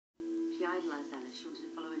She idolised Alice. She wanted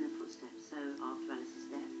to follow in her footsteps. So after Alice's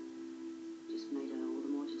death, just made her all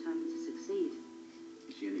the more determined to succeed.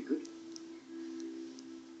 Is she any good?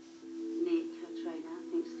 Nick, her trainer,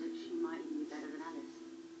 thinks that she might even be better than Alice.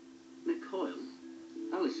 Nick Coyle?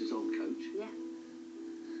 Alice's old coach? Yeah.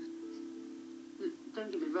 Look,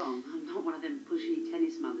 don't get me wrong, I'm not one of them pushy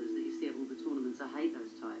tennis mothers that you see at all the tournaments. I hate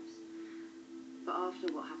those types. But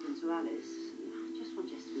after what happened to Alice, I just want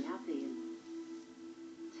Jess to be happy, and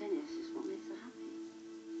tennis is what makes her happy.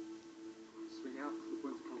 Swing out to the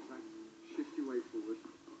point of contact, shift your weight forward,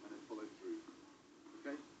 and then follow through.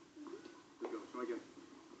 Okay? Good girl, try again.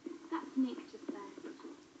 That's Nick just there.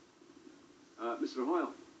 Mr. Hoyle,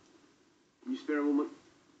 can you spare a moment?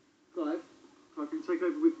 Clive, can you take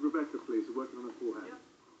over with Rebecca, please? We're working on her forehead. Yep.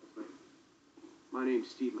 That's right. My name's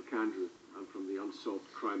Steve McAndrew. I'm from the Unsolved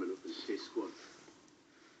Crime and Open Case Squad.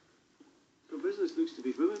 Your business looks to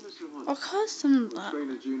be booming, Mr. Hoyle. I can't stand We'll that. train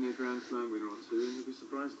a junior Grand Slam winner or two, and you'll be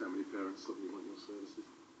surprised how many parents suddenly want your services.